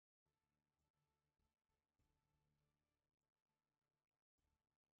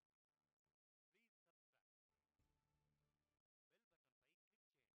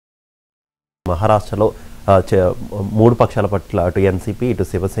మహారాష్ట్రలో మూడు పక్షాల పట్ల అటు ఎన్సీపీ ఇటు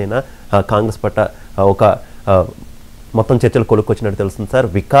శివసేన కాంగ్రెస్ పట్ల ఒక మొత్తం చర్చలు కొలుక్కొచ్చినట్టు తెలుస్తుంది సార్.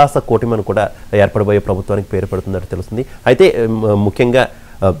 వికాస కూటమిని కూడా ఏర్పడబోయే ప్రభుత్వానికి పేరు పెడుతున్నట్టు తెలుస్తుంది. అయితే ముఖ్యంగా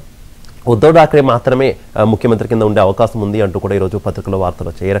ఉద్ధవ్ ఠాక్రే మాత్రమే ముఖ్యమంత్రి కింద ఉండే అవకాశం ఉంది అంటూ కూడా ఈరోజు పత్రికలో వార్తలు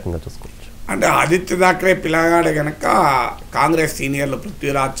వచ్చాయి. ఏ రకంగా చూసుకోవచ్చు? అంటే ఆదిత్య ఠాక్రే పిల్లగాడే కనుక కాంగ్రెస్ సీనియర్లు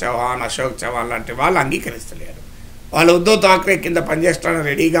పృథ్వీరాజ్ చవాన్, అశోక్ చవాన్ లాంటి వాళ్ళు అంగీకరిస్తలేరు. వాళ్ళు ఉద్ధవ్ ఠాక్రే కింద పనిచేయడానికి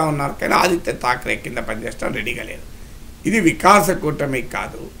రెడీగా ఉన్నారు, కానీ ఆదిత్య ఠాక్రే కింద పనిచేయడానికి రెడీగా లేరు. ఇది వికాస కూటమి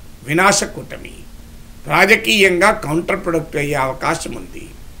కాదు, వినాశ కూటమి. రాజకీయంగా కౌంటర్ ప్రొడక్ట్ అయ్యే అవకాశం ఉంది.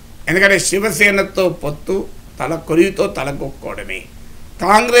 ఎందుకంటే శివసేనతో పొత్తు కొరియుతో తలకొక్కోవడమే.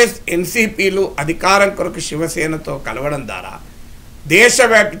 కాంగ్రెస్ ఎన్సీపీలు అధికారం కొరకు శివసేనతో కలవడం ద్వారా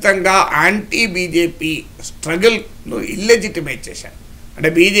దేశవ్యాప్తంగా యాంటీ బీజేపీ స్ట్రగుల్ను ఇల్లెజిటిమేట్ చేశారు. అంటే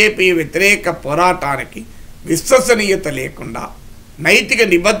బీజేపీ వ్యతిరేక పోరాటానికి విశ్వసనీయత లేకుండా, నైతిక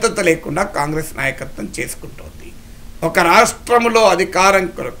నిబద్ధత లేకుండా కాంగ్రెస్ నాయకత్వం చేసుకుంటోంది. ఒక రాష్ట్రంలో అధికారం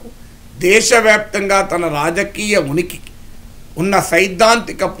కొరకు దేశవ్యాప్తంగా తన రాజకీయ ఉనికికి ఉన్న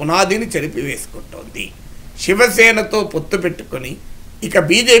సైద్ధాంతిక పునాదిని చెరిపివేసుకుంటోంది. శివసేనతో పొత్తు పెట్టుకొని ఇక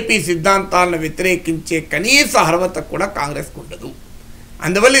బీజేపీ సిద్ధాంతాలను వ్యతిరేకించే కనీస అర్హత కూడా కాంగ్రెస్కు ఉండదు.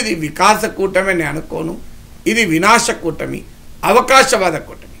 అందువల్ల ఇది వికాస కూటమి అని అనుకోను, ఇది వినాశ కూటమి, అవకాశవాద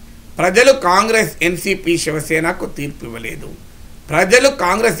కూటమి. ప్రజలు కాంగ్రెస్ ఎన్సీపీ శివసేనకు తీర్పు ఇవ్వలేదు. ప్రజలు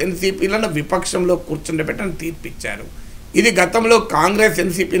కాంగ్రెస్ ఎన్సీపీలను విపక్షంలో కూర్చుండబెట్టని తీర్పిచ్చారు. ఇది గతంలో కాంగ్రెస్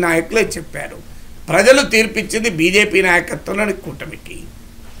ఎన్సీపీ నాయకులే చెప్పారు. ప్రజలు తీర్పిచ్చింది బీజేపీ నాయకత్వంలోని కూటమికి.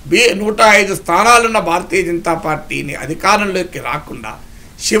 105 స్థానాలున్న భారతీయ జనతా పార్టీని అధికారంలోకి రాకుండా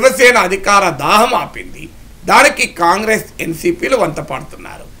శివసేన అధికార దాహం ఆపింది. దానికి కాంగ్రెస్ ఎన్సీపీలు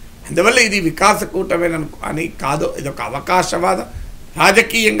వంతపాడుతున్నారు. అందువల్ల ఇది వికాస కూటమి అని కాదు, ఇది ఒక అవకాశవాద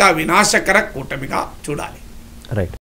రాజకీయంగా వినాశకర కూటమిగా చూడాలి. రైట్.